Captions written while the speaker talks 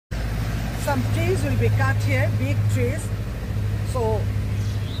Some trees will be cut here, big trees. So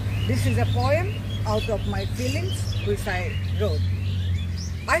this is a poem out of my feelings which I wrote.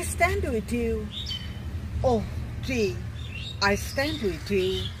 I stand with you, oh tree, I stand with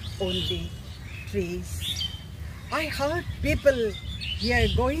you, only trees. I heard people here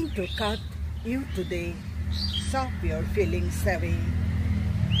going to cut you today, stop your feelings away.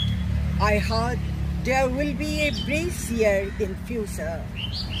 I heard there will be a breeze here in future,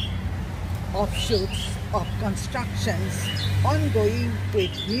 offshoots of constructions ongoing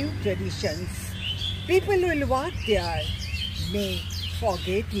with new traditions. People will walk there, may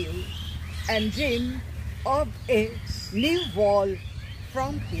forget you, and dream of a new wall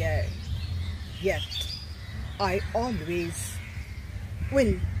from here. Yet I always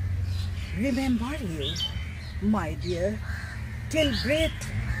will remember you, my dear, till breath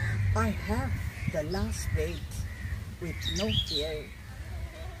I have the last breath with no fear.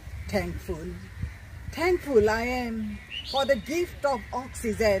 Thankful I am for the gift of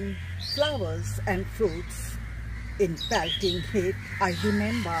oxygen, flowers and fruits. In pelting heat, I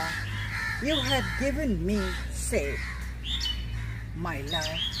remember you had given me shade, my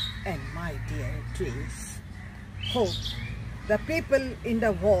love and my dear trees. Hope the people in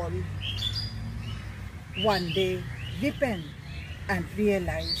the world one day repent and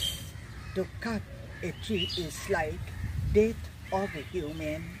realize to cut a tree is like death of a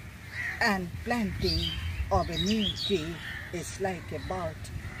human, and planting of a new tree is like a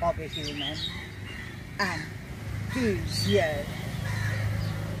birth of a human. And trees here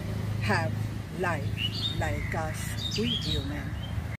have life like us, we human.